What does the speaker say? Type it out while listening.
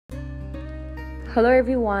Hello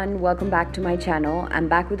everyone, welcome back to my channel. I'm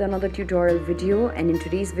back with another tutorial video, and in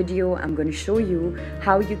today's video I'm going to show you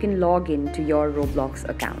how you can log in to your Roblox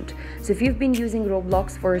account. So if you've been using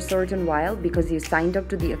Roblox for a certain while because you signed up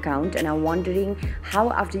to the account and are wondering how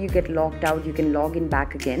after you get logged out you can log in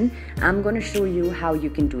back again, I'm going to show you how you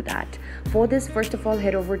can do that. For this, first of all,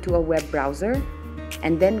 head over to a web browser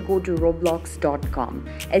and then go to roblox.com.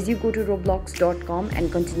 As you go to roblox.com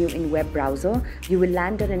and continue in web browser, you will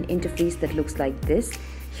land on an interface that looks like this.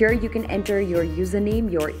 Here you can enter your username,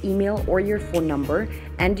 your email or your phone number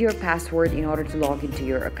and your password in order to log into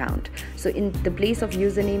your account. So in the place of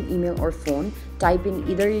username, email or phone, type in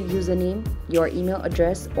either your username, your email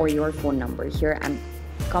address or your phone number. Here I'm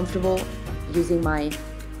comfortable using my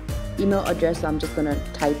email address, so I'm just gonna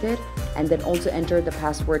type it and then also enter the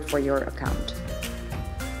password for your account.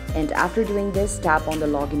 And after doing this, tap on the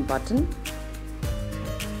login button.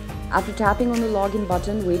 After tapping on the login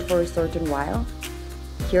button, wait for a certain while.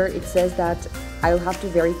 Here it says that I'll have to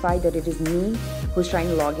verify that it is me who's trying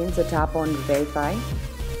to log in, so tap on verify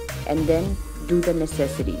and then do the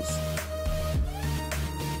necessities.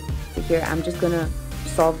 So here I'm just gonna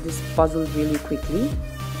solve this puzzle really quickly.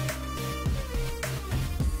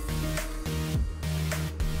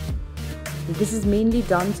 This is mainly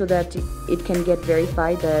done so that it can get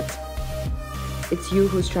verified that it's you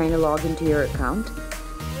who's trying to log into your account,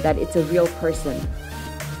 that it's a real person.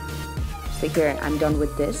 So here I'm done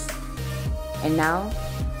with this, and now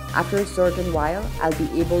after a certain while I'll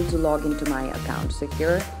be able to log into my account. So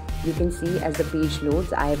here you can see as the page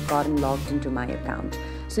loads, I have gotten logged into my account.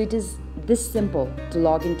 So it is this simple to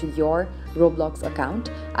log into your Roblox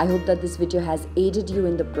account. I hope that this video has aided you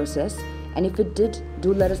in the process. And if it did,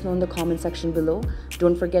 do let us know in the comment section below.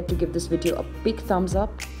 Don't forget to give this video a big thumbs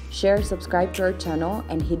up, share, subscribe to our channel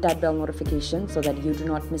and hit that bell notification so that you do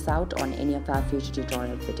not miss out on any of our future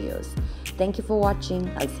tutorial videos. Thank you for watching.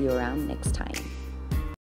 I'll see you around next time.